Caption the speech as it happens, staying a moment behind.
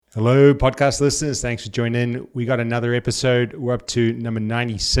Hello, podcast listeners. Thanks for joining in. We got another episode. We're up to number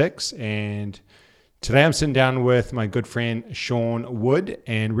 96. And today I'm sitting down with my good friend, Sean Wood,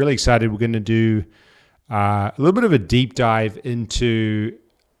 and really excited. We're going to do a little bit of a deep dive into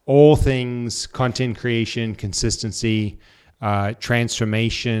all things content creation, consistency,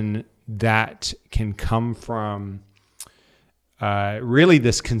 transformation that can come from really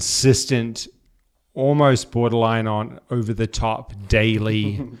this consistent, almost borderline on over the top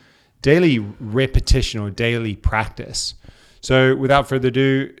daily repetition or daily practice. So without further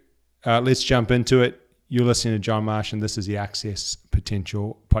ado, let's jump into it. You're listening to John Marsh, and this is the Access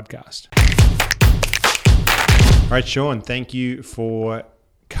Potential Podcast. All right, Sean, thank you for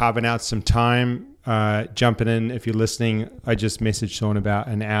carving out some time, jumping in. If you're listening, I just messaged Sean about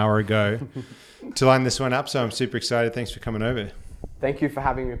an hour ago to line this one up, so I'm super excited. Thanks for coming over. Thank you for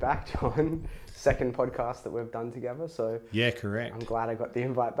having me back, John. Second podcast that we've done together, so yeah, correct. I'm glad I got the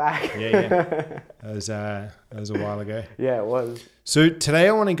invite back. Yeah. That was a while ago. Yeah, it was. So today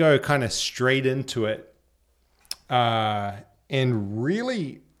I want to go kind of straight into it, and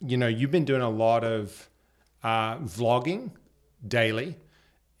really, you've been doing a lot of vlogging daily,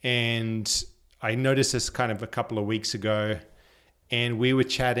 and I noticed this kind of a couple of weeks ago, and we were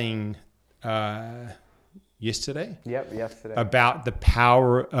chatting yesterday. Yep, yesterday. About the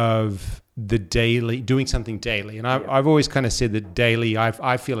power of the daily, doing something daily. And I've always kind of said that daily,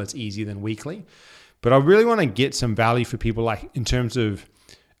 I feel it's easier than weekly. But I really want to get some value for people, like in terms of,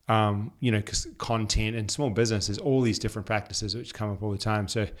 because content and small businesses, all these different practices which come up all the time.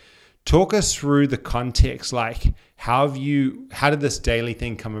 So talk us through the context, like how did this daily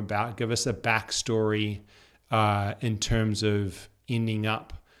thing come about? Give us a backstory in terms of ending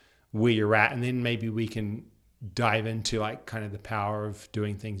up where you're at, and then maybe we can dive into like kind of the power of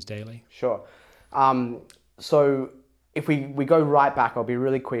doing things daily. Sure. So if we go right back, I'll be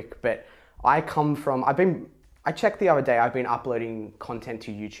really quick, but I checked the other day, I've been uploading content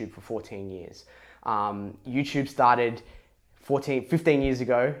to YouTube for 14 years. YouTube started 15 years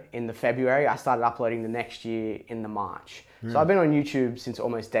ago in the February. I started uploading the next year in the March. So I've been on YouTube since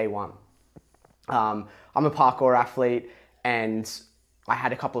almost day one. I'm a parkour athlete, and I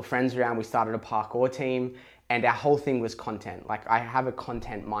had a couple of friends around. We started a parkour team, and our whole thing was content. Like, I have a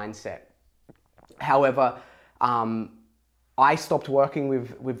content mindset. However, I stopped working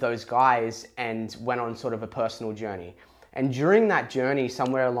with those guys and went on sort of a personal journey. And during that journey,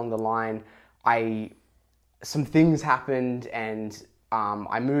 somewhere along the line, some things happened, and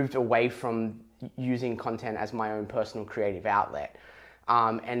I moved away from using content as my own personal creative outlet.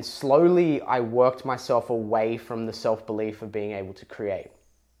 And slowly I worked myself away from the self-belief of being able to create.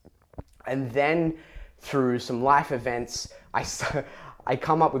 And then through some life events, I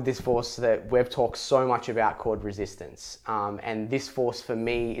come up with this force that we've talked so much about called resistance. And this force for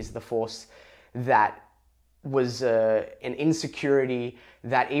me is the force that was an insecurity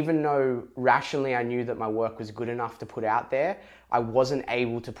that, even though rationally I knew that my work was good enough to put out there, I wasn't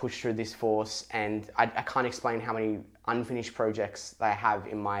able to push through this force, and I can't explain how many unfinished projects that I have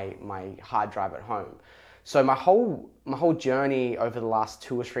in my hard drive at home. So my whole journey over the last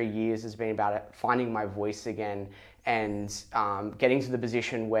 2 or 3 years has been about finding my voice again, and getting to the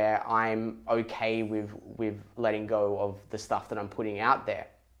position where I'm okay with letting go of the stuff that I'm putting out there.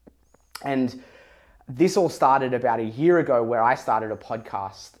 And this all started about a year ago, where I started a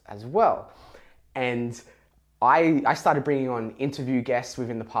podcast as well. And I started bringing on interview guests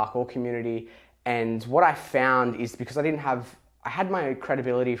within the parkour community. And what I found is, because I had my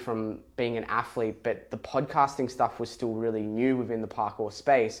credibility from being an athlete, but the podcasting stuff was still really new within the parkour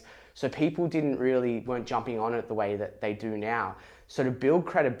space. So people weren't jumping on it the way that they do now. So to build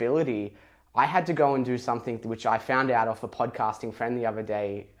credibility, I had to go and do something which I found out off a podcasting friend the other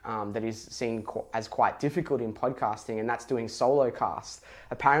day, that is seen as quite difficult in podcasting, and that's doing solo casts.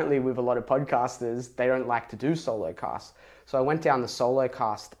 Apparently with a lot of podcasters, they don't like to do solo casts. So I went down the solo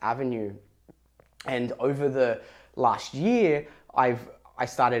cast avenue, and over the last year, I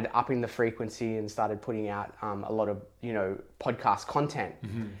started upping the frequency and started putting out a lot of podcast content.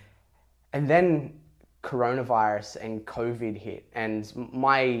 Mm-hmm. And then coronavirus and COVID hit, and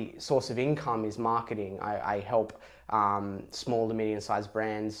my source of income is marketing. I help small to medium-sized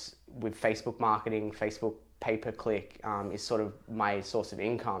brands with Facebook marketing. Facebook pay-per-click is sort of my source of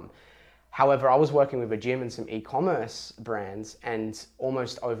income. However, I was working with a gym and some e-commerce brands, and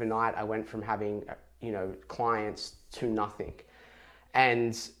almost overnight I went from having clients to nothing.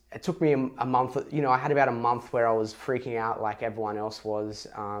 And it took me a month. I had about a month where I was freaking out like everyone else was.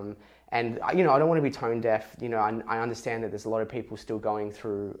 And, I don't want to be tone deaf. I understand that there's a lot of people still going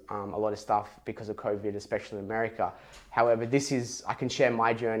through a lot of stuff because of COVID, especially in America. However, I can share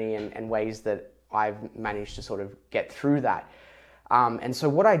my journey and ways that I've managed to sort of get through that. And so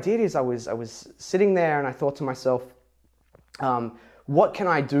what I did is I was sitting there and I thought to myself, what can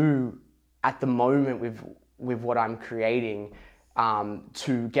I do at the moment with what I'm creating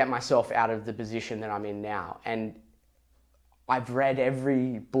to get myself out of the position that I'm in now? And I've read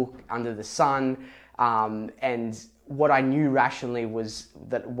every book under the sun, and what I knew rationally was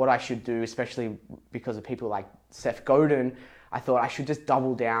that what I should do, especially because of people like Seth Godin, I thought I should just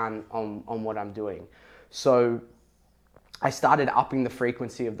double down on what I'm doing. So I started upping the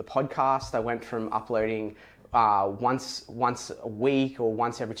frequency of the podcast. I went from uploading once a week or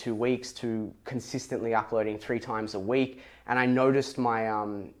once every 2 weeks to consistently uploading 3 times a week. And I noticed my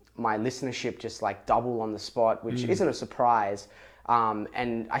listenership just like double on the spot, which isn't a surprise.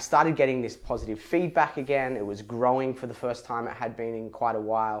 And I started getting this positive feedback again. It was growing for the first time it had been in quite a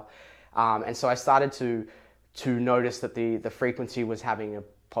while. And so I started to notice that the frequency was having a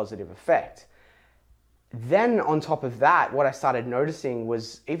positive effect. Then on top of that, what I started noticing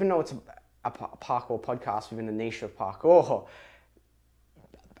was, even though it's a parkour podcast within the niche of parkour,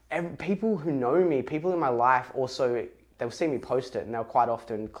 people who know me, people in my life also, they'll see me post it and they'll quite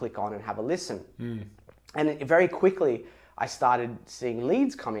often click on and have a listen. And very quickly, I started seeing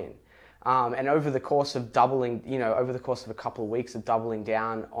leads come in. And over the course of over the course of a couple of weeks of doubling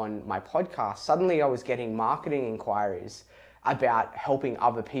down on my podcast, suddenly I was getting marketing inquiries about helping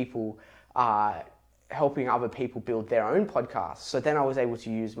other people build their own podcasts. So then I was able to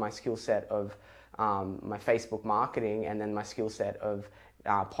use my skill set of my Facebook marketing and then my skill set of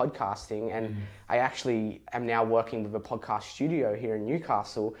podcasting. And I actually am now working with a podcast studio here in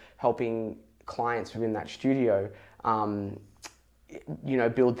Newcastle, helping clients within that studio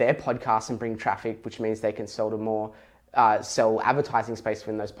build their podcasts and bring traffic, which means they can sell advertising space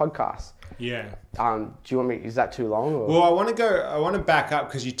within those podcasts. Yeah. Do you want me? Is that too long? Or? Well, I want to back up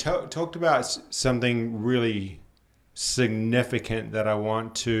because you talked about something really significant that I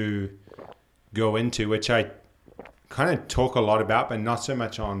want to go into, which I kind of talk a lot about, but not so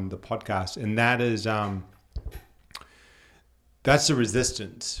much on the podcast. And that is, that's the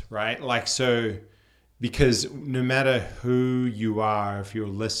resistance, right? Like, so, because no matter who you are, if you're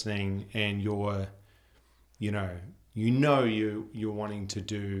listening and you're wanting to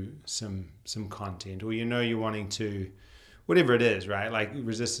do some content, or you're wanting to, whatever it is, right? Like,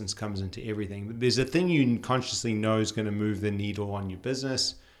 resistance comes into everything. But there's a thing you consciously know is going to move the needle on your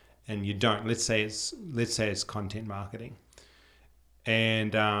business, and you don't. Let's say it's content marketing,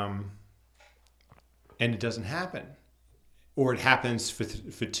 and it doesn't happen, or it happens for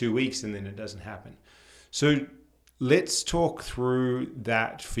 2 weeks and then it doesn't happen. So let's talk through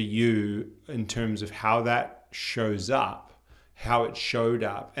that for you in terms of how that shows up, how it showed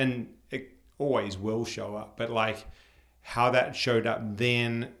up, and it always will show up, but like how that showed up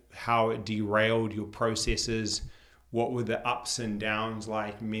then, how it derailed your processes, what were the ups and downs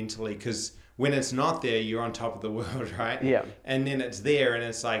like mentally? Because when it's not there, you're on top of the world, right? Yeah. And then it's there and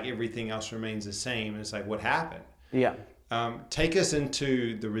it's like everything else remains the same. And it's like, what happened? Yeah. Take us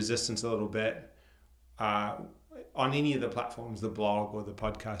into the resistance a little bit. On any of the platforms, the blog or the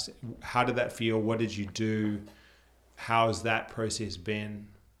podcast, how did that feel? What did you do? How's that process been?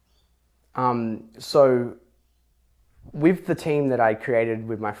 So with the team that I created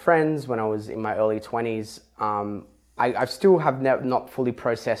with my friends when I was in my early 20s, I still have not fully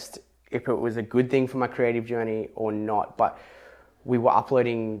processed if it was a good thing for my creative journey or not, but we were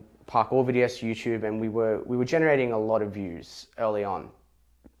uploading parkour videos to YouTube and we were generating a lot of views early on.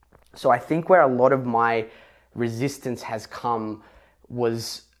 So I think where a lot of my resistance has come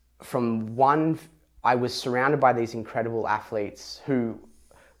was from one, I was surrounded by these incredible athletes who,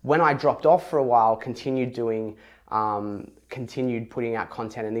 when I dropped off for a while, continued putting out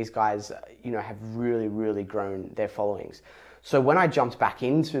content, and these guys, have really, really grown their followings. So when I jumped back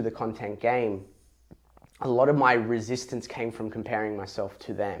into the content game, a lot of my resistance came from comparing myself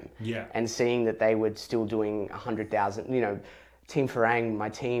to them. Yeah. And seeing that they were still doing 100,000, Team Farang, my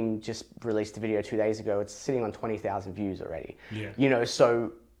team just released a video 2 days ago. It's sitting on 20,000 views already. Yeah.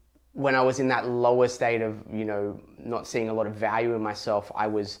 So when I was in that lower state of, not seeing a lot of value in myself, I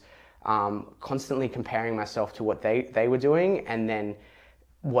was constantly comparing myself to what they were doing and then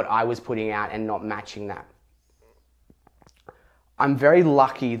what I was putting out and not matching that. I'm very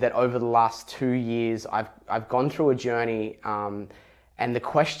lucky that over the last 2 years, I've gone through a journey, and the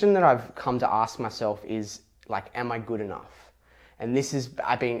question that I've come to ask myself is like, am I good enough? And this is,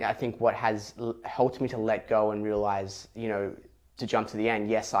 I think, what has helped me to let go and realize, to jump to the end,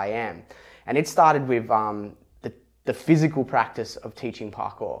 yes, I am. And it started with the physical practice of teaching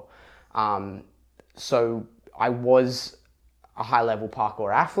parkour. So I was a high-level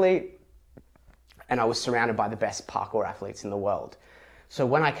parkour athlete, and I was surrounded by the best parkour athletes in the world. So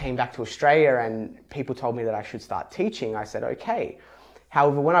when I came back to Australia and people told me that I should start teaching, I said, okay.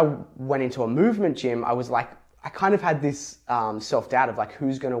 However, when I went into a movement gym, I was like, I kind of had this self-doubt of like,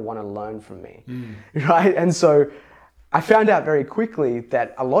 who's going to want to learn from me, right? And so I found out very quickly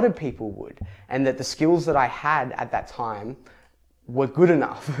that a lot of people would, and that the skills that I had at that time were good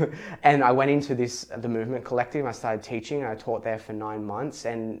enough. And I went into the Movement Collective. I started teaching. I taught there for 9 months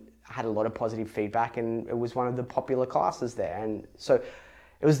and had a lot of positive feedback, and it was one of the popular classes there. And so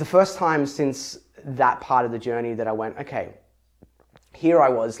it was the first time since that part of the journey that I went, okay, here I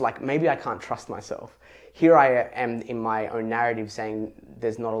was like, maybe I can't trust myself. Here I am in my own narrative saying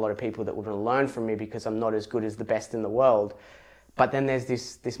there's not a lot of people that want to learn from me because I'm not as good as the best in the world. But then there's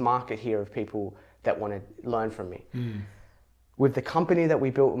this market here of people that want to learn from me. With the company that we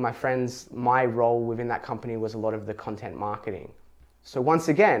built with my friends, my role within that company was a lot of the content marketing. So once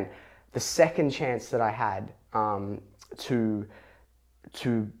again, the second chance that I had to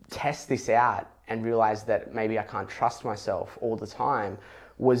test this out and realize that maybe I can't trust myself all the time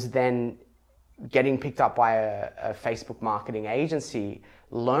was then getting picked up by a Facebook marketing agency,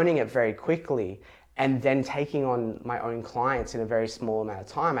 learning it very quickly, and then taking on my own clients in a very small amount of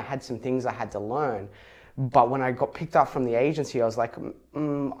time. I had some things I had to learn. But when I got picked up from the agency, I was like,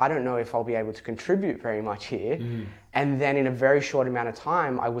 I don't know if I'll be able to contribute very much here. And then in a very short amount of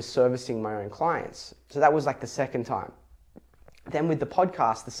time, I was servicing my own clients. So that was like the second time. Then with the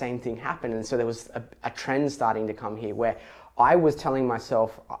podcast, the same thing happened. And so there was a trend starting to come here where I was telling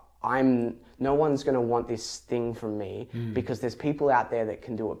myself, no one's going to want this thing from me because there's people out there that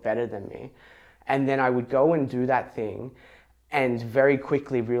can do it better than me. And then I would go and do that thing and very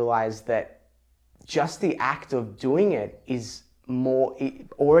quickly realize that just the act of doing it is more,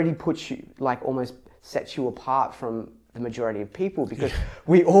 it already puts you, like almost sets you apart from the majority of people, because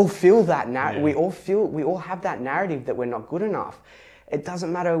we all feel that we all have that narrative that we're not good enough. It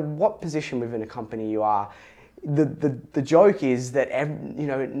doesn't matter what position within a company you are. The joke is that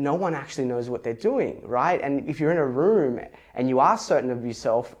no one actually knows what they're doing, right? And if you're in a room and you are certain of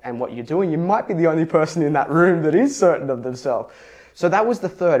yourself and what you're doing, you might be the only person in that room that is certain of themselves. So that was the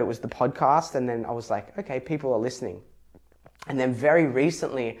third. It was the podcast, and then I was like, okay, people are listening. And then very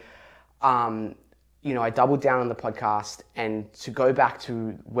recently, I doubled down on the podcast, and to go back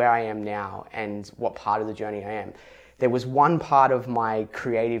to where I am now and what part of the journey I am, there was one part of my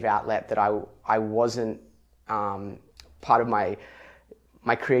creative outlet that I wasn't part of my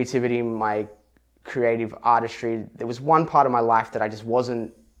creativity, my creative artistry. There was one part of my life that I just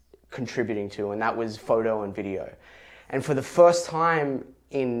wasn't contributing to, and that was photo and video. And for the first time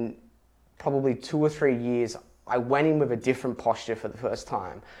in probably 2 or 3 years, I went in with a different posture for the first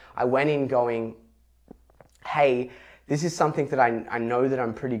time. I went in going, hey, this is something that I know that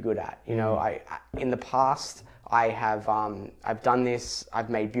I'm pretty good at. In the past, I've done this. I've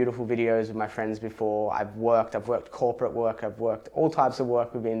made beautiful videos with my friends before. I've worked corporate work. I've worked all types of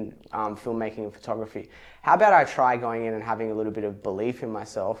work within filmmaking and photography. How about I try going in and having a little bit of belief in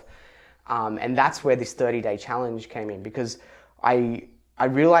myself? And that's where this 30-day challenge came in, because I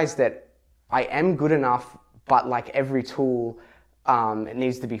realized that I am good enough, but like every tool, it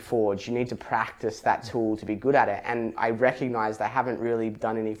needs to be forged. You need to practice that tool to be good at it. And I recognized I haven't really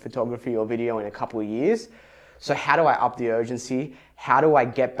done any photography or video in a couple of years. So how do I up the urgency? How do I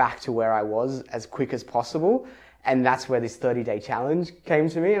get back to where I was as quick as possible? And that's where this 30-day challenge came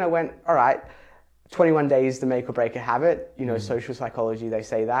to me. And I went, all right, 21 days to make or break a habit. Social psychology, they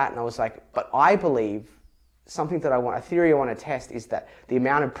say that. And I was like, but I believe a theory I want to test is that the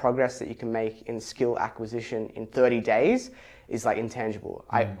amount of progress that you can make in skill acquisition in 30 days is like intangible.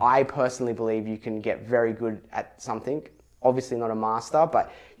 I personally believe you can get very good at something. Obviously not a master,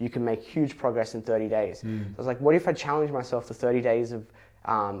 but you can make huge progress in 30 days. So I was like, what if I challenge myself to 30 days of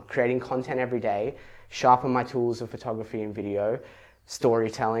creating content every day, sharpen my tools of photography and video,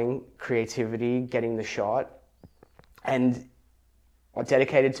 storytelling, creativity, getting the shot, and I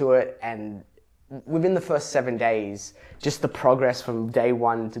dedicated to it. And within the first 7 days, just the progress from day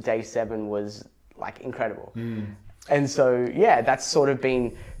 1 to day 7 was like incredible. And so, that's sort of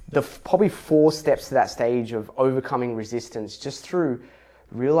been probably 4 steps to that stage of overcoming resistance, just through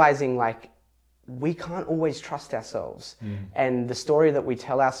realizing like we can't always trust ourselves. And the story that we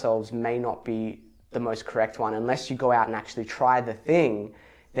tell ourselves may not be the most correct one. Unless you go out and actually try the thing,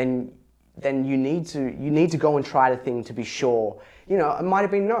 then then you need to go and try the thing to be sure. You know, it might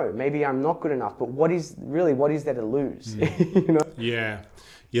have been no, maybe I'm not good enough, but what is there to lose? You know? Yeah.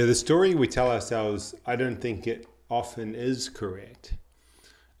 The story we tell ourselves, I don't think it often is correct.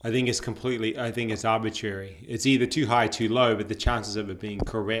 I think it's arbitrary. It's either too high, too low, but the chances of it being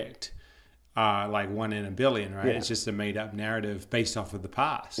correct are like 1 in a billion, right? Yeah. It's just a made up narrative based off of the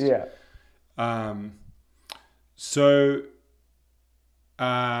past. Yeah. So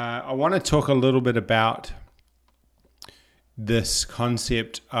I want to talk a little bit about this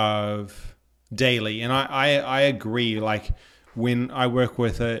concept of daily. And I agree, like when I work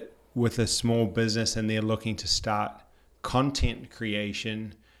with a small business and they're looking to start content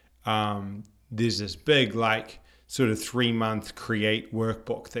creation, there's this big like sort of 3-month create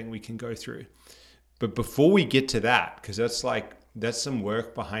workbook thing we can go through. But before we get to that, because that's some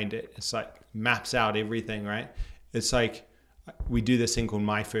work behind it. It's like maps out everything, right? It's like we do this thing called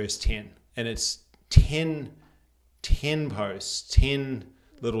My First 10, and it's 10 posts, 10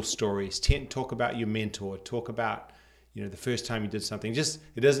 little stories, 10 talk about your mentor, talk about, you know, the first time you did something. Just,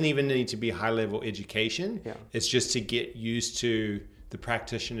 it doesn't even need to be high level education. Yeah. It's just to get used to the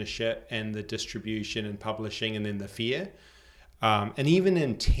practitionership and the distribution and publishing and then the fear. And even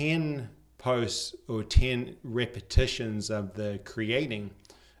in 10 posts or 10 repetitions of the creating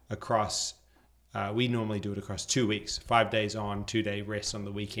across, we normally do it across 2 weeks, 5 days on, 2-day rest on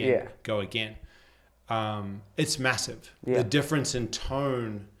the weekend, go again. It's massive. Yeah. The difference in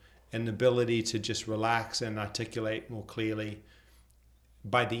tone and the ability to just relax and articulate more clearly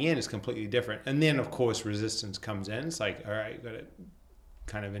by the end is completely different. And then of course resistance comes in. It's like, all right, got to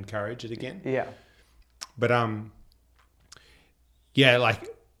kind of encourage it again. Yeah. But yeah, like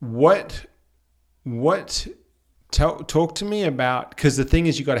what talk to me about, because the thing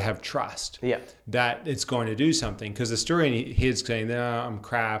is you got to have trust that it's going to do something, because the story in your head's saying, no, I'm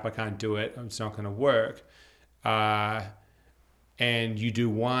crap, I can't do it, it's not going to work. And you do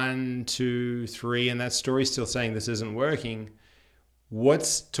 1, 2, 3, and that story's still saying this isn't working.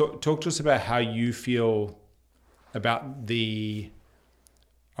 Talk to us about how you feel about the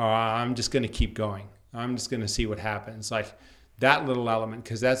I'm just going to keep going, I'm just going to see what happens, like that little element,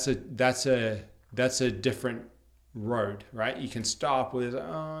 because that's a different road, right? You can stop with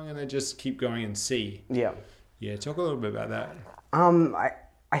I'm going to just keep going and see. Yeah Talk a little bit about that.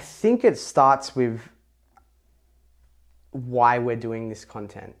 I think it starts with why we're doing this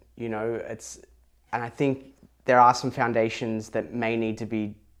content, you know. And I think there are some foundations that may need to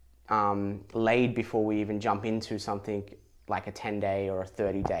be laid before we even jump into something like a 10-day or a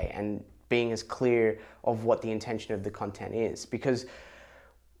 30-day, and being as clear of what the intention of the content is. Because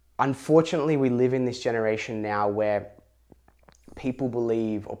unfortunately we live in this generation now where people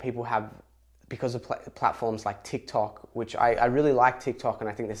believe, or people have, because of platforms like TikTok, which I really like TikTok, and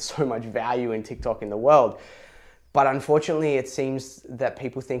I think there's so much value in TikTok in the world. But unfortunately, it seems that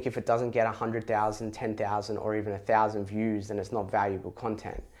people think if it doesn't get 100,000, 10,000, or even 1,000 views, then it's not valuable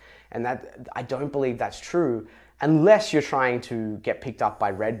content. And that, I don't believe that's true, unless you're trying to get picked up by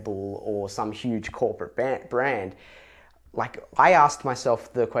Red Bull or some huge corporate brand. Like, I asked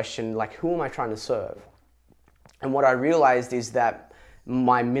myself the question, like, who am I trying to serve? And what I realized is that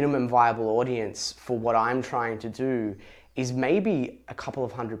my minimum viable audience for what I'm trying to do is maybe a couple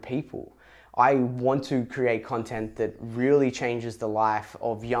of hundred people. I want to create content that really changes the life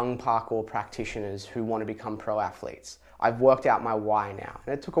of young parkour practitioners who want to become pro athletes. I've worked out my why now,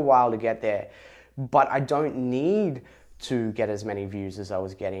 and it took a while to get there, but I don't need to get as many views as I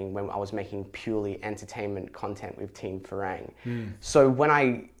was getting when I was making purely entertainment content with Team Farang. So when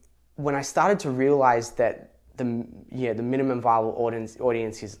I started to realize that the minimum viable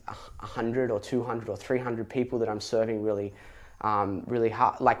audience is 100 or 200 or 300 people that I'm serving really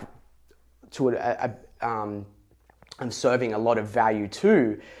hard, like I'm serving a lot of value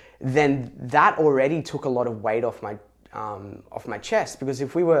to, then that already took a lot of weight off my chest. Because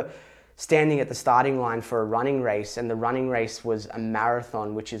if we were standing at the starting line for a running race, and the running race was a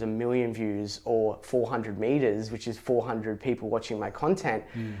marathon, which is 1 million views, or 400 meters, which is 400 people watching my content,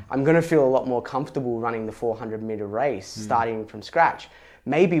 I'm going to feel a lot more comfortable running the 400 meter race, starting from scratch.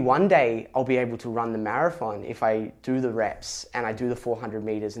 Maybe one day I'll be able to run the marathon if I do the reps and I do the 400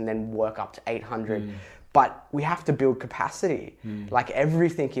 meters and then work up to 800. But we have to build capacity. Like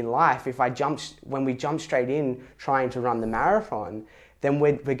everything in life, when we jump straight in trying to run the marathon, then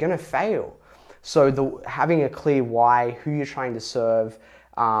we're going to fail. So having a clear why, who you're trying to serve,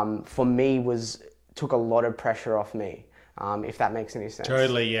 for me took a lot of pressure off me, if that makes any sense.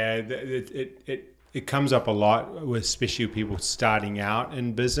 Totally, yeah. It comes up a lot with especially people starting out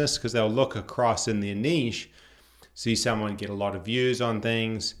in business, because they'll look across in their niche, see someone get a lot of views on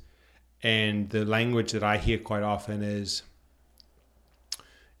things, And the language that I hear quite often is,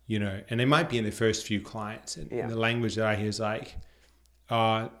 and they might be in the first few clients. And the language that I hear is like,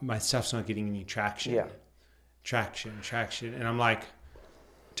 my stuff's not getting any traction. Yeah. Traction. And I'm like,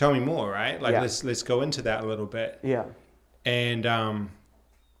 tell me more, right? Like, let's go into that a little bit. Yeah. And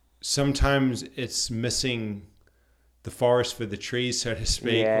sometimes it's missing the forest for the trees, so to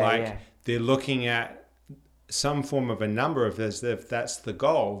speak. They're looking at some form of a number of this, if that's the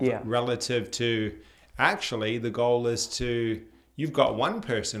goal, relative to actually the goal is to, you've got one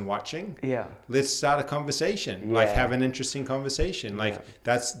person watching. Yeah. Let's start a conversation. Like, have an interesting conversation. Like,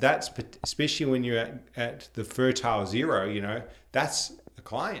 that's especially when you're at the fertile zero, that's a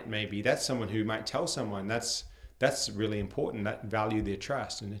client maybe. That's someone who might tell someone. That's really important, that value their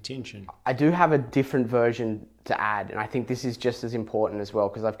trust and attention. I do have a different version to add, and I think this is just as important as well,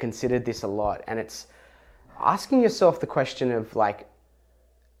 because I've considered this a lot, and it's asking yourself the question of like,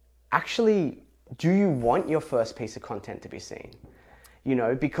 actually, do you want your first piece of content to be seen?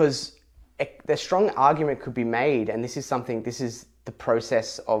 Because the strong argument could be made, and this is the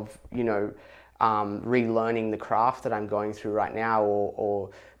process of, relearning the craft that I'm going through right now,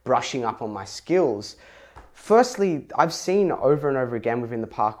 or brushing up on my skills. Firstly, I've seen over and over again within the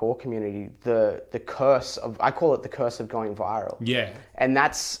parkour community, the curse of, I call it the curse of going viral. Yeah. And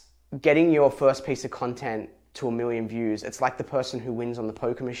that's getting your first piece of content to 1 million views. It's like the person who wins on the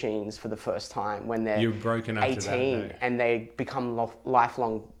poker machines for the first time when they're 18 and they become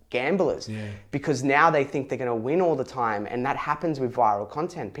lifelong gamblers, because now they think they're going to win all the time. And that happens with viral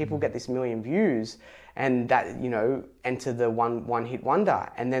content. People get this 1 million views and that, enter the one hit wonder.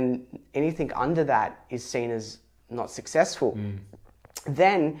 And then anything under that is seen as not successful.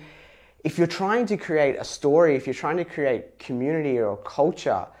 Then if you're trying to create a story, if you're trying to create community or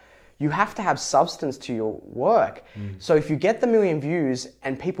culture, you have to have substance to your work. So if you get the 1 million views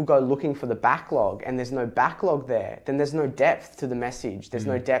and people go looking for the backlog and there's no backlog there, then there's no depth to the message. There's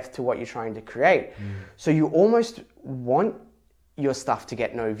no depth to what you're trying to create. So you almost want your stuff to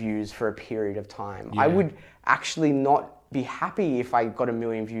get no views for a period of time. I would actually not be happy if I got 1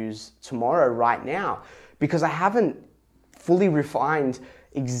 million views tomorrow right now, because I haven't fully refined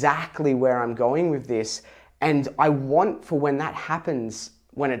exactly where I'm going with this. And I want, for when that happens,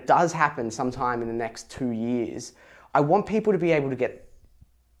 when it does happen sometime in the next 2 years, I want people to be able to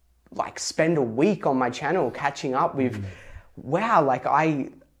spend a week on my channel catching up with, wow, like I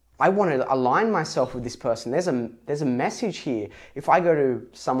want to align myself with this person. There's a message here. If I go to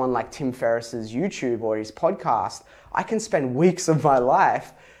someone like Tim Ferriss's YouTube or his podcast, I can spend weeks of my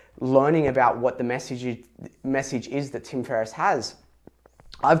life learning about what the message is that Tim Ferriss has.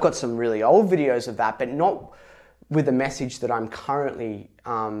 I've got some really old videos of that, but not with the message that I'm currently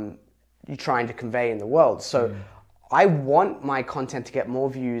trying to convey in the world. So I want my content to get more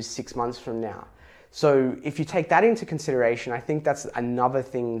views 6 months from now. So if you take that into consideration, I think that's another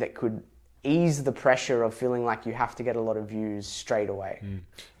thing that could ease the pressure of feeling like you have to get a lot of views straight away.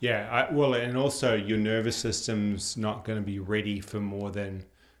 Yeah, and also your nervous system's not going to be ready for more than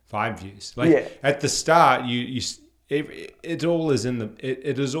 5 views. At the start, it all is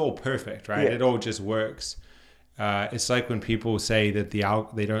it is all perfect, right? It all just works. It's like when people say that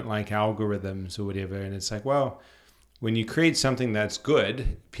they don't like algorithms or whatever, and it's like, well, when you create something that's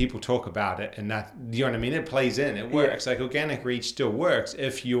good, people talk about it, and that, you know what I mean? It plays in, it works. Like organic reach still works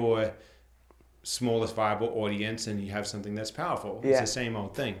if you're smallest viable audience and you have something that's powerful. It's the same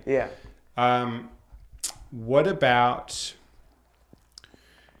old thing. Yeah. What about,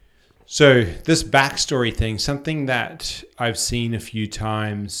 so this backstory thing, something that I've seen a few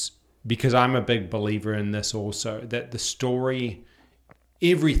times, because I'm a big believer in this also, that the story,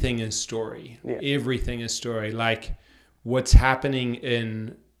 everything is story. Everything is story. Like what's happening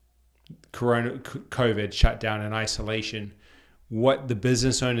in COVID shutdown and isolation, what the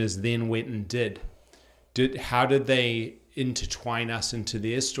business owners then went and did. How did they intertwine us into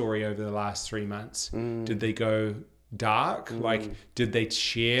their story over the last 3 months? Did they go dark? Like, did they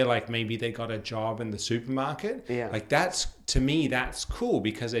share, like maybe they got a job in the supermarket? Like that's, to me, that's cool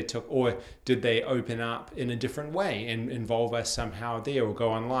because they took, or did they open up in a different way and involve us somehow there or go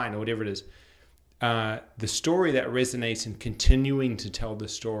online or whatever it is? The story that resonates and continuing to tell the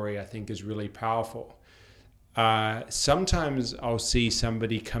story, I think, is really powerful. Sometimes I'll see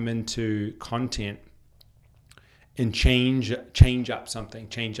somebody come into content and change up something,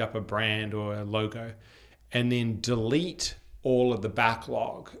 change up a brand or a logo, and then delete all of the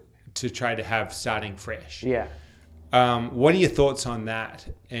backlog to try to have starting fresh. What are your thoughts on that,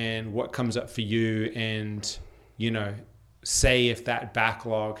 and what comes up for you? And, say if that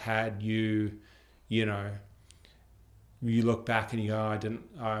backlog had you you look back and you go,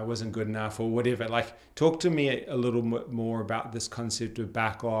 I wasn't good enough or whatever. Like, talk to me a little bit more about this concept of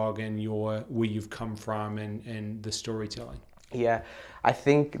backlog and where you've come from and the storytelling. Yeah, I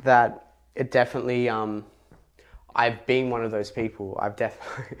think that it definitely, I've been one of those people. I've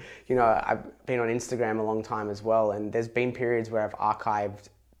definitely, I've been on Instagram a long time as well. And there's been periods where I've archived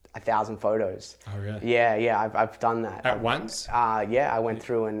 1,000 photos. Oh, really? Yeah, I've done that. At once? Yeah, I went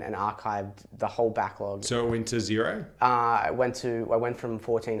through and archived the whole backlog. So it went to 0? I went from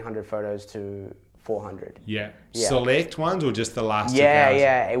 1,400 photos to 400. Yeah. Select ones or just the last 2,000?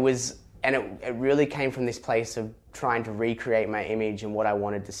 Yeah. It was, and it really came from this place of trying to recreate my image and what I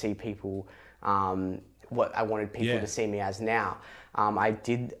wanted to see people, what I wanted people to see me as now. I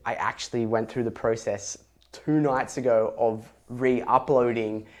actually went through the process 2 nights ago of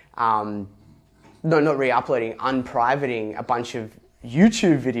re-uploading, unprivating a bunch of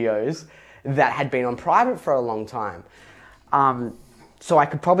YouTube videos that had been on private for a long time. So I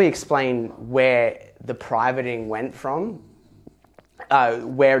could probably explain where the privating went from,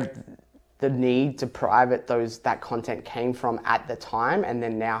 where the need to private that content came from at the time, and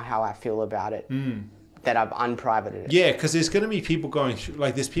then now how I feel about it. That I've unprivated it. Yeah, because there's going to be people going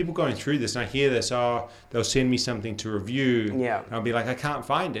through, there's people going through this, and I hear this, they'll send me something to review, and I'll be like, I can't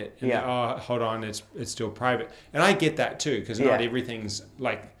find it. And hold on, it's still private. And I get that too, because not everything's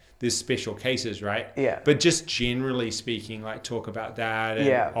there's special cases, right? Yeah. But just generally speaking, talk about that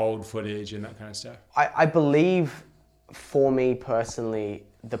and old footage and that kind of stuff. I believe, for me personally,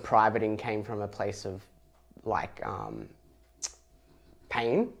 the privating came from a place of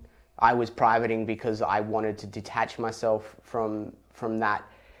pain. I was privating because I wanted to detach myself from that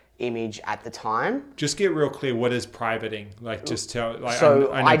image at the time. Just get real clear. What is privating? Just tell.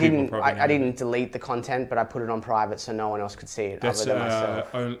 So I didn't delete the content, but I put it on private so no one else could see it. That's other than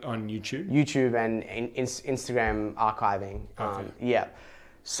myself. On YouTube. YouTube and Instagram archiving. Okay.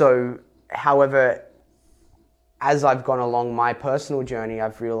 So, however, as I've gone along my personal journey,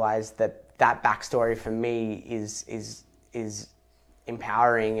 I've realized that backstory for me is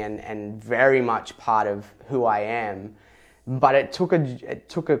empowering and very much part of who I am, but it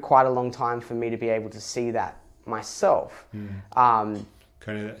took quite a long time for me to be able to see that myself. Kind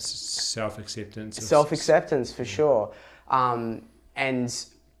of that self-acceptance. Self-acceptance for sure. And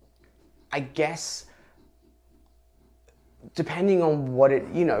I guess depending on what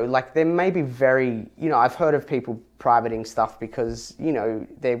it, there may be I've heard of people privating stuff because,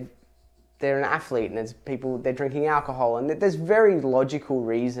 they're an athlete and they're drinking alcohol, and there's very logical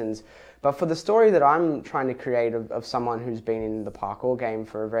reasons. But for the story that I'm trying to create of someone who's been in the parkour game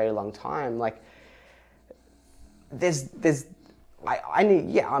for a very long time, I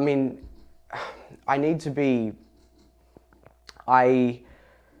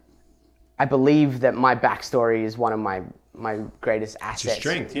believe that my backstory is one of my greatest assets. It's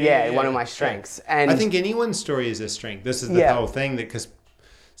your strength. One of my strengths. And I think anyone's story is a strength. This is the whole thing, because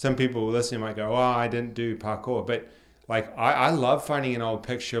some people listening might go, I didn't do parkour. But I love finding an old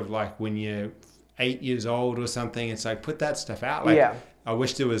picture of when you're 8 years old or something. It's put that stuff out. I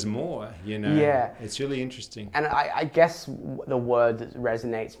wish there was more, Yeah. It's really interesting. And I guess the word that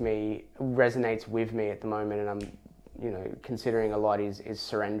resonates with me at the moment, and I'm, considering a lot is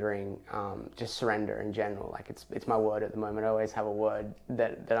surrendering, just surrender in general. It's my word at the moment. I always have a word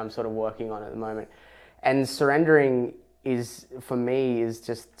that I'm sort of working on at the moment. And surrendering for me is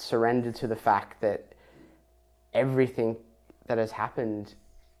just surrender to the fact that everything that has happened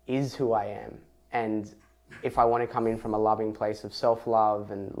is who I am. And if I want to come in from a loving place of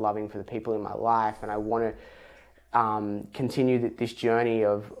self-love and loving for the people in my life, and I want to continue this journey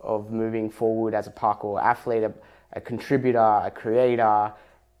of moving forward as a parkour athlete, a contributor, a creator,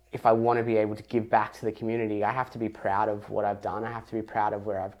 if I want to be able to give back to the community, I have to be proud of what I've done. I have to be proud of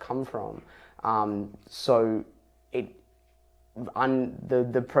where I've come from. So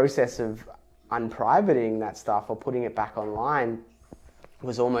the process of unprivating that stuff or putting it back online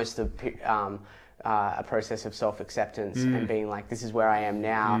was almost a process of self-acceptance and being this is where I am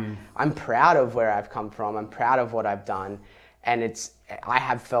now. I'm proud of where I've come from. I'm proud of what I've done. And I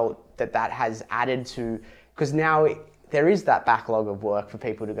have felt that has added to, because now there is that backlog of work for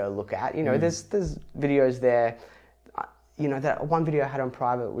people to go look at. There's videos there. That one video I had on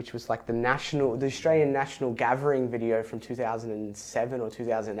private, which was the Australian National Gathering video from 2007 or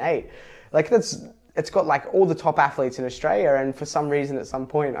 2008. It's got all the top athletes in Australia, and for some reason at some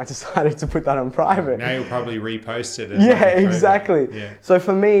point I decided to put that on private. Now you'll probably repost it. Exactly. Yeah. So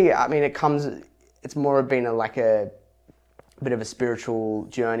for me, it's more been a bit of a spiritual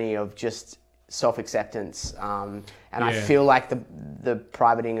journey of just self-acceptance. And I feel like the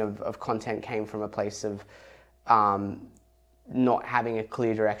privating of content came from a place of not having a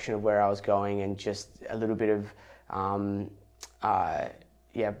clear direction of where I was going, and just a little bit of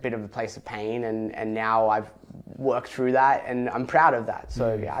a bit of a place of pain, and now I've worked through that and I'm proud of that.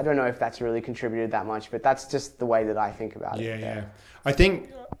 So yeah, I don't know if that's really contributed that much, but that's just the way that I think about it. Yeah. I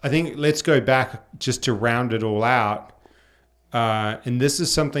think let's go back just to round it all out. And this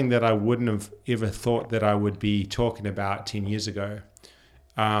is something that I wouldn't have ever thought that I would be talking about 10 years ago.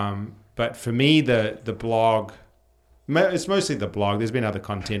 But for me, the blog, it's mostly the blog. There's been other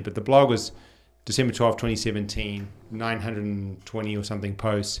content, but the blog was December 12, 2017, 920 or something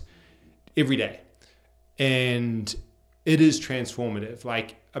posts every day. And it is transformative.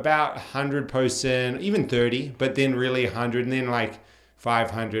 Like about 100 posts in, even 30, but then really 100, and then like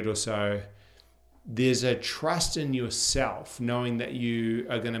 500 or so. There's a trust in yourself, knowing that you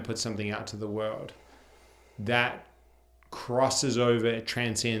are going to put something out to the world that crosses over, it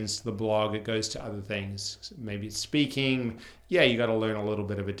transcends the blog, it goes to other things. Maybe it's speaking. Yeah, you got to learn a little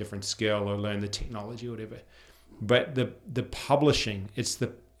bit of a different skill or learn the technology or whatever. But the publishing, it's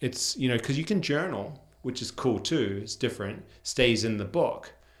because you can journal, which is cool too. It's different, stays in the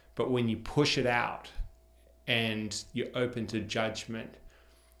book. But when you push it out and you're open to judgment,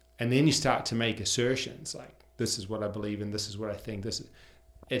 and then you start to make assertions like, this is what I believe in, this is what I think,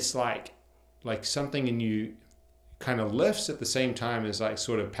 it's like something in you kind of lifts at the same time as like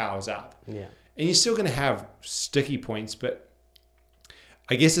sort of powers up. Yeah. And you're still going to have sticky points, but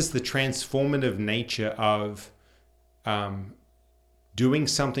I guess it's the transformative nature of doing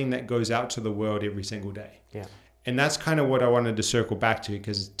something that goes out to the world every single day. Yeah. And that's kind of what I wanted to circle back to,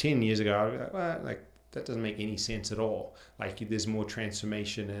 because 10 years ago, I was like, well, that doesn't make any sense at all. Like there's more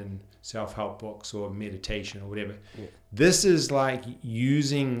transformation in self-help books or meditation or whatever. Yeah. This is like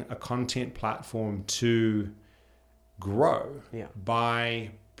using a content platform to grow by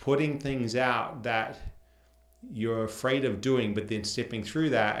putting things out that you're afraid of doing, but then stepping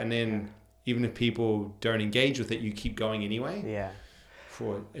through that. And then even if people don't engage with it, you keep going anyway. Yeah.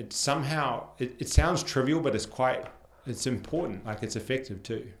 For it somehow, it sounds trivial, but it's important. Like it's effective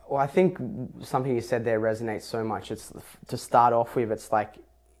too. Well, I think something you said there resonates so much. It's to start off with, it's like,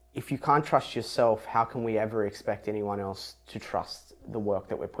 if you can't trust yourself, how can we ever expect anyone else to trust the work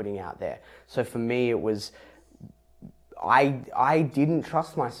that we're putting out there? So for me, it was, I didn't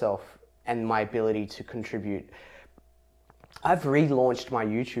trust myself and my ability to contribute. I've relaunched my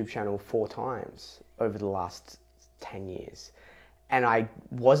YouTube channel 4 times over the last 10 years. And I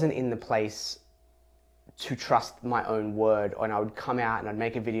wasn't in the place to trust my own word. And I would come out and I'd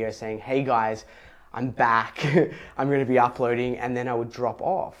make a video saying, hey guys, I'm back. I'm going to be uploading. And then I would drop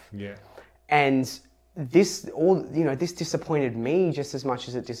off. Yeah. And this disappointed me just as much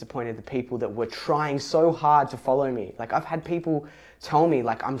as it disappointed the people that were trying so hard to follow me. Like I've had people tell me,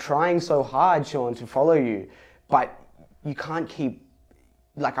 like, I'm trying so hard, Sean, to follow you, but you can't keep,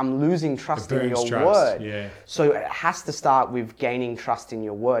 like, I'm losing trust in your word. Yeah. So it has to start with gaining trust in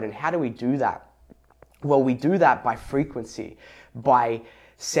your word. And how do we do that? Well, we do that by frequency, by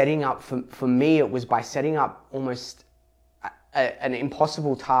setting up, for me, it was by setting up almost an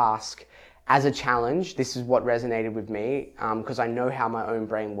impossible task as a challenge. This is what resonated with me, because I know how my own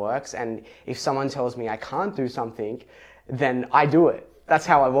brain works. And if someone tells me I can't do something, then I do it. That's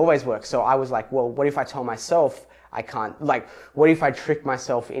how I've always worked. So I was like, well, what if I tell myself I can't? Like, what if I trick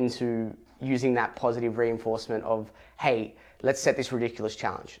myself into using that positive reinforcement of, hey, let's set this ridiculous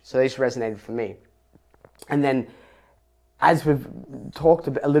challenge. So this resonated for me. And then, as we've talked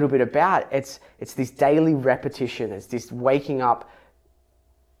a little bit about, it's this daily repetition. It's this waking up.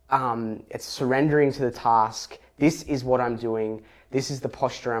 It's surrendering to the task. This is what I'm doing. This is the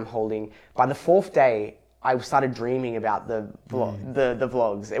posture I'm holding. By the 4th day, I started dreaming about the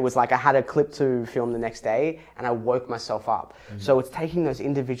vlogs. It was like I had a clip to film the next day, and I woke myself up. So it's taking those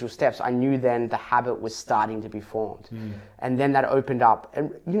individual steps. I knew then the habit was starting to be formed. And then that opened up.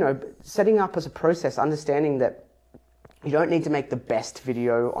 And, setting up as a process, understanding that you don't need to make the best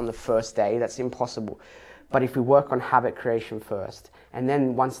video on the first day. That's impossible. But if we work on habit creation first, and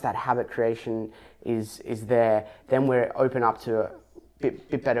then once that habit creation is there, then we're open up to a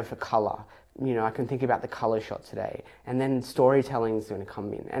bit better for color. I can think about the color shot today, and then storytelling is going to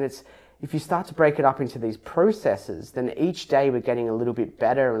come in. And if you start to break it up into these processes, then each day we're getting a little bit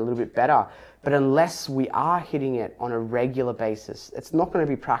better and a little bit better. But unless we are hitting it on a regular basis, it's not going to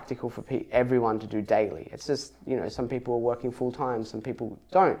be practical for everyone to do daily. It's just, some people are working full time, some people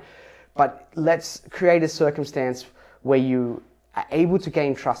don't. But let's create a circumstance where you are able to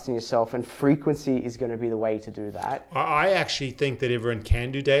gain trust in yourself, and frequency is going to be the way to do that. I actually think that everyone can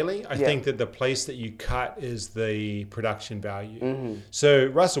do daily. I think that the place that you cut is the production value. So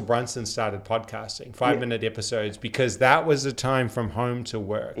Russell Brunson started podcasting, 5-minute episodes, because that was the time from home to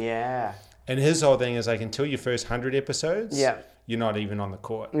work. Yeah. And his whole thing is like, until your first 100 episodes, you're not even on the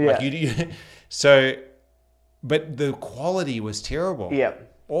court. Yeah. Like so, but the quality was terrible. Yeah.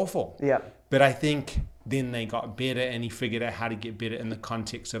 Awful. Yeah. But I think then they got better, and he figured out how to get better in the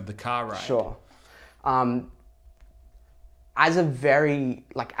context of the car ride. Sure. As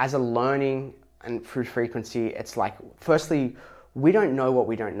a learning and through frequency, it's like, firstly, we don't know what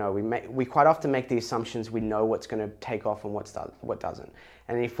we don't know. We quite often make the assumptions we know what's going to take off and what doesn't.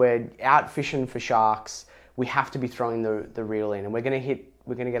 And if we're out fishing for sharks, we have to be throwing the reel in, and we're going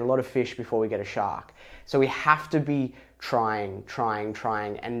to get a lot of fish before we get a shark. So we have to be trying.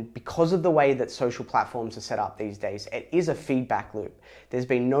 And because of the way that social platforms are set up these days, it is a feedback loop. There's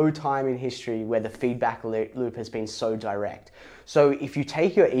been no time in history where the feedback loop has been so direct. So if you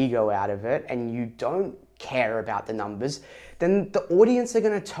take your ego out of it and you don't care about the numbers, then the audience are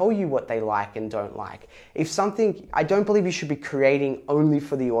going to tell you what they like and don't like. I don't believe you should be creating only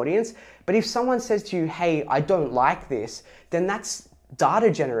for the audience, but if someone says to you, hey, I don't like this, then that's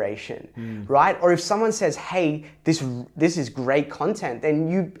data generation, right? Or if someone says, hey, this is great content, then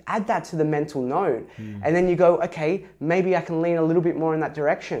you add that to the mental note. And then you go, okay, maybe I can lean a little bit more in that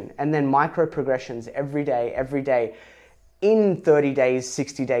direction. And then micro progressions every day. In 30 days,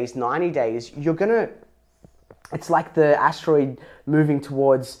 60 days, 90 days, it's like the asteroid moving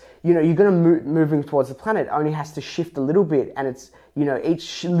towards, you're going to moving towards the planet. It only has to shift a little bit, and it's,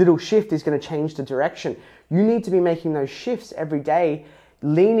 each little shift is going to change the direction. You need to be making those shifts every day,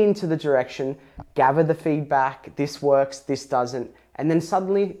 lean into the direction, gather the feedback, this works, this doesn't, and then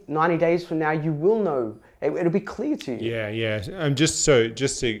suddenly 90 days from now, you will know, it'll be clear to you. Yeah. Just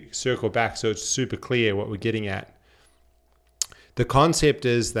to circle back, so it's super clear what we're getting at. The concept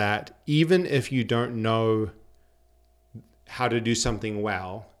is that even if you don't know how to do something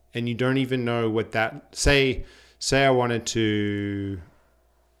well, and you don't even know what that, say I wanted to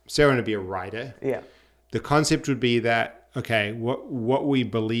be a writer. Yeah. The concept would be that, okay, what we're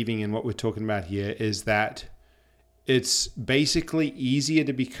believing and what we're talking about here is that it's basically easier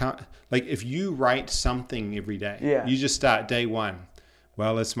to become, like if you write something every day, you just start day one.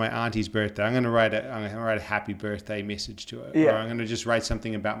 Well, it's my auntie's birthday. I'm going to write a happy birthday message to her. Or I'm going to just write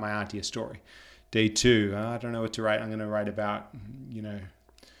something about my auntie, a story. Day two, I don't know what to write. I'm going to write about,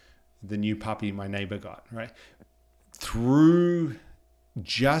 the new puppy my neighbor got, right? Through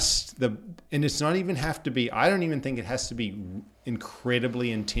and it's not even have to be, I don't even think it has to be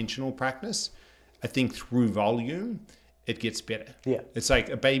incredibly intentional practice. I think through volume, it gets better. Yeah. It's like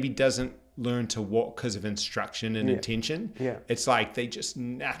a baby doesn't learn to walk because of instruction and intention. Yeah. It's like they just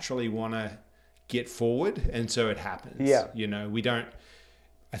naturally want to get forward, and so it happens. Yeah.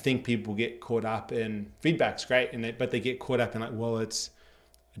 I think people get caught up in feedback's great, but they get caught up in like, well, I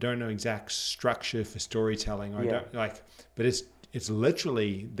don't know exact structure for storytelling. Or I don't but it's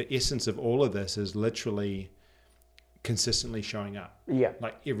literally the essence of all of this is literally consistently showing up. Yeah.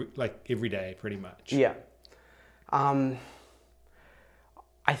 Like every day, pretty much. Yeah. I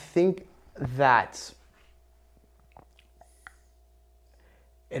think that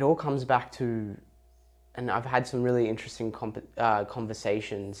it all comes back to, and I've had some really interesting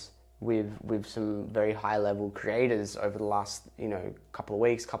conversations with some very high level creators over the last, couple of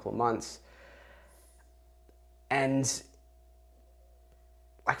weeks, couple of months. And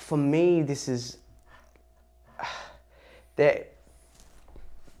like for me, this is that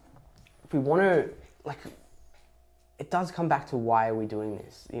if we want to, like, it does come back to why are we doing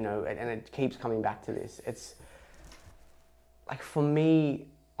this, and it keeps coming back to this. It's like for me,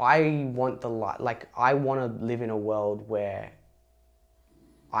 I want I want to live in a world where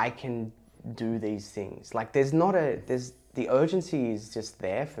I can do these things. Like the urgency is just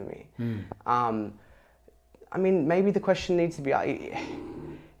there for me. I mean, maybe the question needs to be,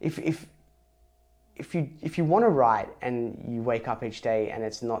 if you want to write and you wake up each day and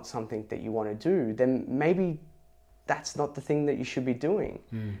it's not something that you want to do, then maybe that's not the thing that you should be doing,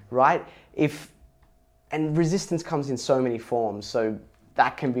 right? And resistance comes in so many forms, so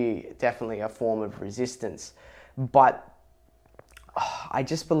that can be definitely a form of resistance. But I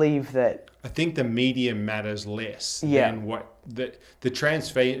just believe that I think the medium matters less than what the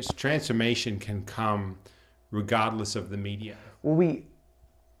transformation can come regardless of the media. Well,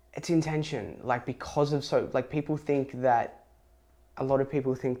 it's intention, because of a lot of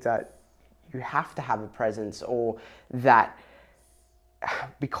people think that you have to have a presence, or that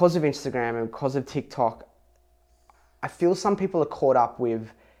because of Instagram and because of TikTok, I feel some people are caught up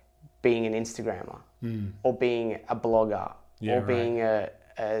with being an Instagrammer or being a blogger or being a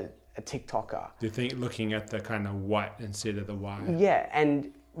TikToker. Do you think looking at the kind of what instead of the why? Yeah,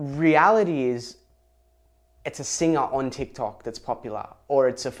 and reality is it's a singer on TikTok that's popular, or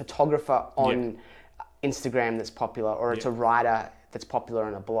it's a photographer on Instagram that's popular, or it's a writer that's popular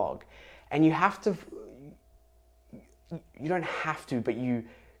on a blog. And you don't have to, but you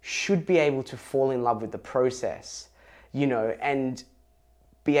should be able to fall in love with the process, and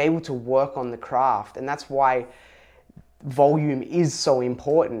be able to work on the craft. And that's why volume is so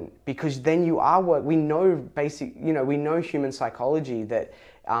important, because then we know we know human psychology that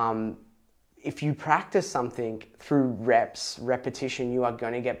if you practice something through repetition, you are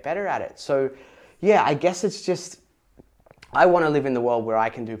going to get better at it. So yeah, I guess it's just, I want to live in the world where I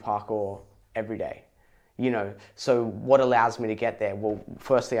can do parkour every day, so what allows me to get there? Well,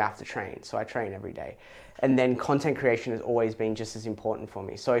 firstly, I have to train. So I train every day. And then content creation has always been just as important for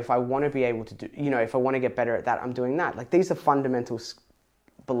me. So if I want to be able to do, if I want to get better at that, I'm doing that. Like, these are fundamental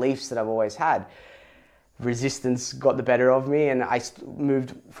beliefs that I've always had. Resistance got the better of me, and I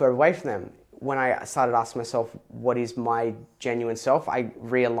moved further away from them. When I started asking myself, what is my genuine self? I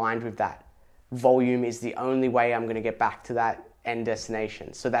realigned with that. Volume is the only way I'm going to get back to that end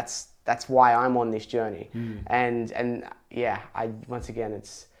destination. So that's why I'm on this journey. And yeah,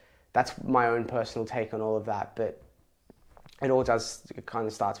 that's my own personal take on all of that. But it kind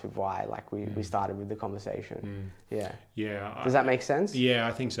of starts with why, like we started with the conversation. Yeah. Does that make sense? Yeah,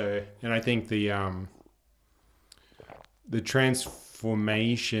 I think so. And I think the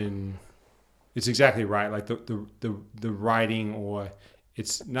transformation, it's exactly right. Like the writing, or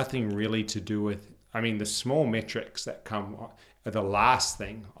it's nothing really to do with, the small metrics that come are the last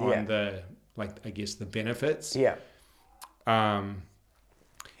thing on the benefits. Yeah.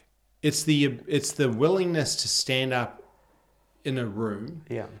 It's the willingness to stand up in a room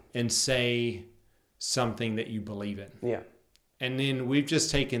and say something that you believe in. Yeah. And then we've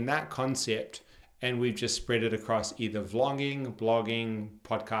just taken that concept and we've just spread it across either vlogging, blogging,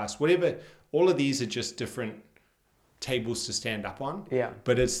 podcast, whatever. All of these are just different tables to stand up on. Yeah.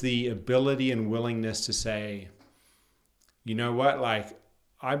 But it's the ability and willingness to say, you know what, like,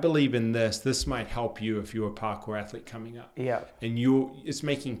 I believe in this. This might help you if you're a parkour athlete coming up. Yeah. And it's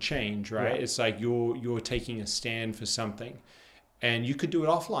making change, right? Yeah. It's like you're taking a stand for something. And you could do it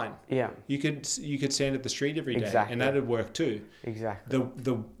offline. Yeah. You could stand at the street every day. Exactly. And that'd work too. Exactly.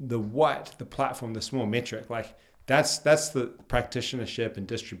 The platform, the small metric, like that's the practitionership and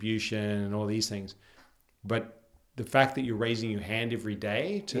distribution and all these things. But the fact that you're raising your hand every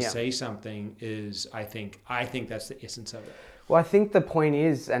day to say something is, I think that's the essence of it. Well, I think the point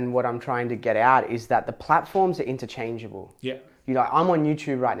is, and what I'm trying to get out is that the platforms are interchangeable. Yeah. I'm on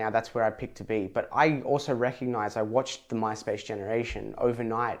YouTube right now. That's where I pick to be. But I also recognize, I watched the MySpace generation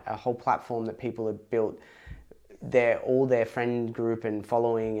overnight, a whole platform that people had built, all their friend group and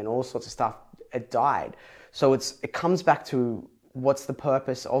following and all sorts of stuff, it died. So it comes back to what's the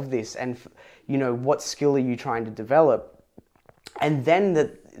purpose of this, and what skill are you trying to develop, and then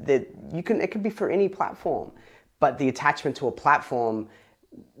it could be for any platform, but the attachment to a platform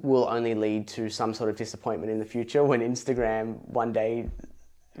will only lead to some sort of disappointment in the future when Instagram one day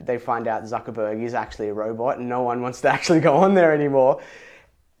they find out Zuckerberg is actually a robot and no one wants to actually go on there anymore.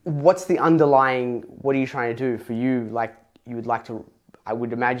 What's the underlying, what are you trying to do? For you, like, I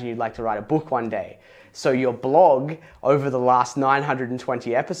would imagine you'd like to write a book one day. So your blog, over the last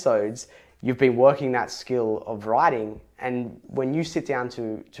 920 episodes, you've been working that skill of writing. And when you sit down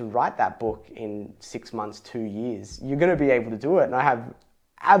to write that book in 6 months, 2 years, you're going to be able to do it. And I have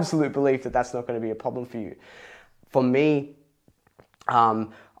absolute belief that that's not going to be a problem for you. For me, I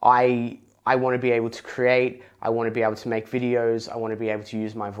want to be able to create. I want to be able to make videos. I want to be able to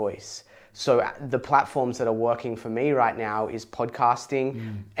use my voice. So the platforms that are working for me right now is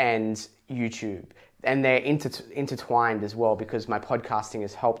podcasting and YouTube. And they're intertwined as well, because my podcasting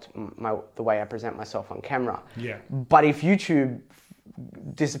has helped the way I present myself on camera. Yeah. But if YouTube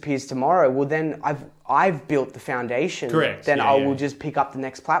disappears tomorrow, well, then I've built the foundation. Correct. Then I will just pick up the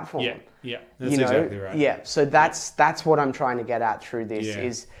next platform. Yeah. That's exactly right. Yeah. So that's what I'm trying to get at through this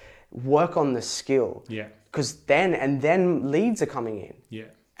is work on the skill. Yeah. Because then leads are coming in. Yeah.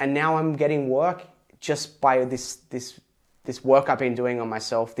 And now I'm getting work just by this work I've been doing on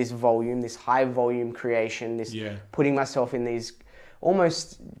myself, this volume, this high volume creation, this putting myself in these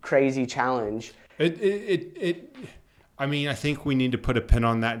almost crazy challenge. I mean, I think we need to put a pin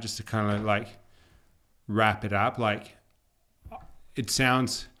on that just to kind of like wrap it up. Like,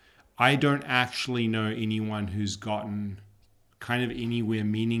 I don't actually know anyone who's gotten kind of anywhere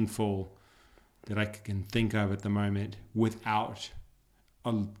meaningful that I can think of at the moment without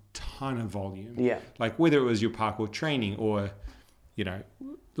a ton of volume. Yeah. Like whether it was your parkour training or, you know,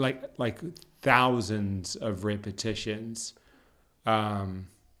 like thousands of repetitions.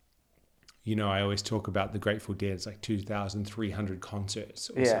 You know, I always talk about the Grateful Dead. It's like 2,300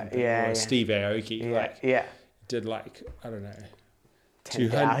 concerts or something. Or Steve Aoki, did like, I don't know,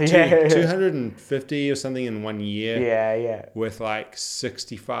 250 or something in 1 year. With like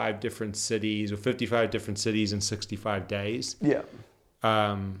 65 different cities or 55 different cities in 65 days. Yeah.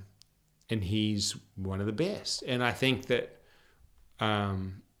 And he's one of the best. And I think that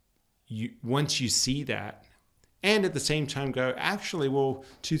once you see that, and at the same time go, actually, well,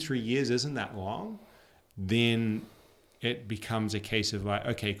 2-3 years isn't that long, then it becomes a case of like,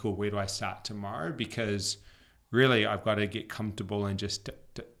 okay, cool, where do I start tomorrow? Because really I've got to get comfortable and just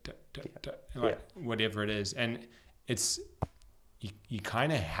whatever it is. And it's, you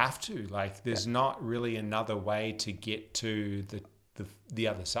kind of have to, like, there's not really another way to get to the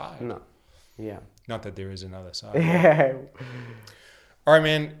other side. No. Yeah. Not that there is another side. Yeah. All right,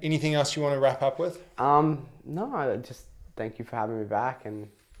 man. Anything else you want to wrap up with? No, I just thank you for having me back, and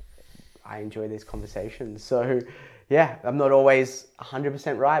I enjoy these conversations. So, yeah, I'm not always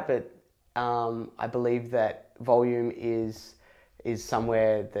 100% right, but I believe that volume is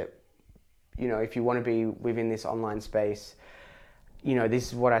somewhere that, you know, if you want to be within this online space, you know, this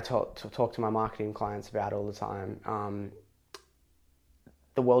is what I talk to my marketing clients about all the time.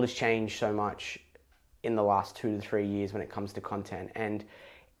 The world has changed so much in the last 2 to 3 years when it comes to content. And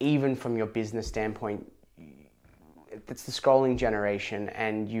even from your business standpoint, it's the scrolling generation,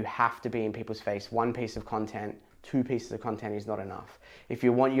 and you have to be in people's face. 1 piece of content, 2 pieces of content is not enough. If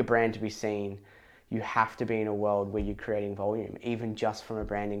you want your brand to be seen, you have to be in a world where you're creating volume, even just from a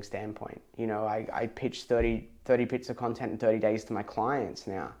branding standpoint. You know, I pitch 30 bits of content in 30 days to my clients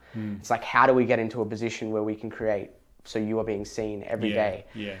now. It's like, how do we get into a position where we can create so you are being seen every day?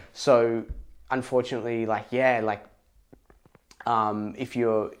 Yeah. So unfortunately,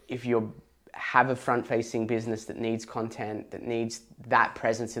 if you have a front-facing business that needs content, that needs that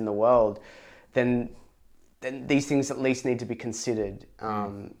presence in the world, then these things at least need to be considered.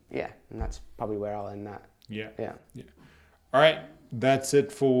 And that's probably where I'll end that. Yeah. Yeah. All right, that's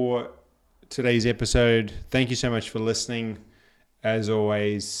it for today's episode. Thank you so much for listening, as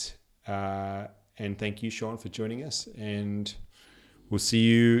always, and thank you, Sean, for joining us. And we'll see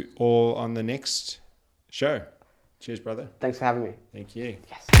you all on the next show. Cheers, brother. Thanks for having me. Thank you.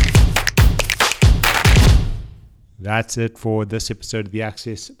 Yes. That's it for this episode of the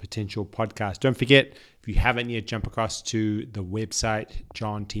Access Potential Podcast. Don't forget, if you haven't yet, jump across to the website,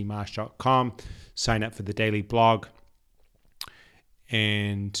 johntmarsh.com, sign up for the daily blog,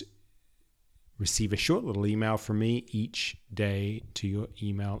 and receive a short little email from me each day to your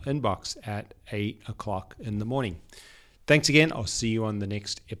email inbox at 8 o'clock in the morning. Thanks again. I'll see you on the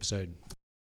next episode.